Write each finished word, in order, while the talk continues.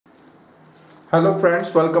Hello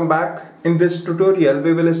friends, welcome back. In this tutorial,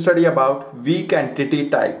 we will study about weak entity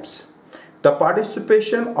types. The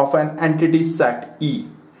participation of an entity set E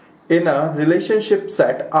in a relationship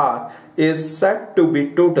set R is said to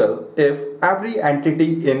be total if every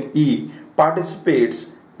entity in E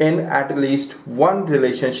participates in at least one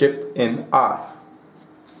relationship in R.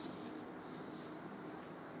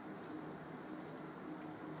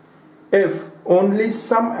 If only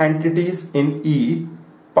some entities in E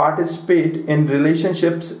participate in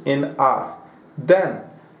relationships in R, then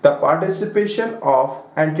the participation of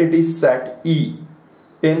entity set E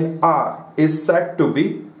in R is said to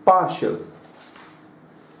be partial.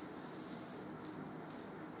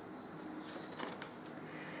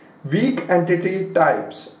 Weak entity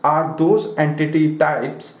types are those entity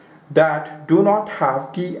types that do not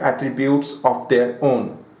have key attributes of their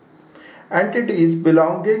own. Entities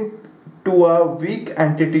belonging to a weak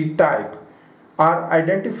entity type are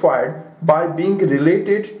identified by being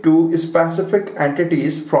related to specific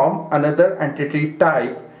entities from another entity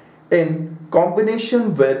type in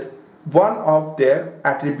combination with one of their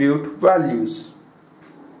attribute values.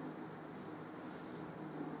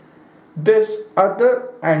 This other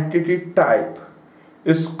entity type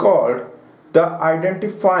is called the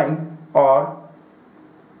identifying or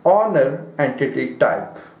owner entity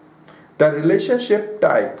type. The relationship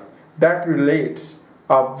type that relates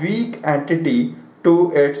a weak entity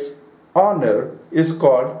to its owner is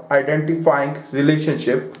called identifying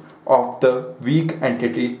relationship of the weak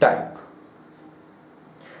entity type.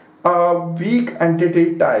 A weak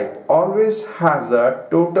entity type always has a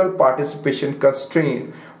total participation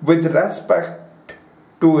constraint with respect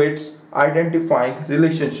to its identifying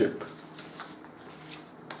relationship.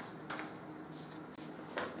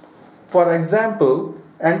 For example,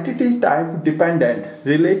 entity type dependent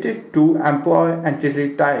related to employee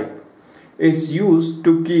entity type is used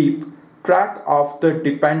to keep track of the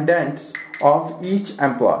dependents of each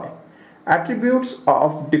employee. Attributes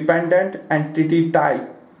of dependent entity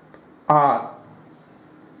type are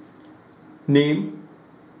name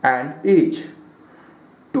and age.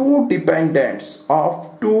 Two dependents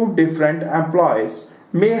of two different employees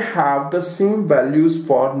may have the same values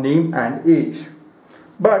for name and age,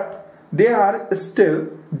 but they are still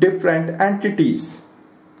different entities.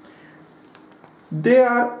 They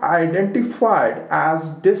are identified as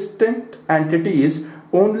distinct entities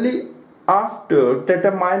only after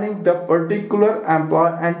determining the particular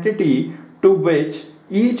employee entity to which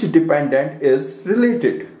each dependent is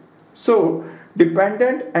related. So,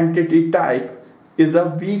 dependent entity type is a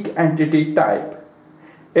weak entity type.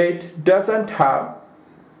 It doesn't have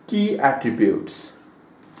key attributes.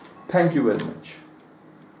 Thank you very much.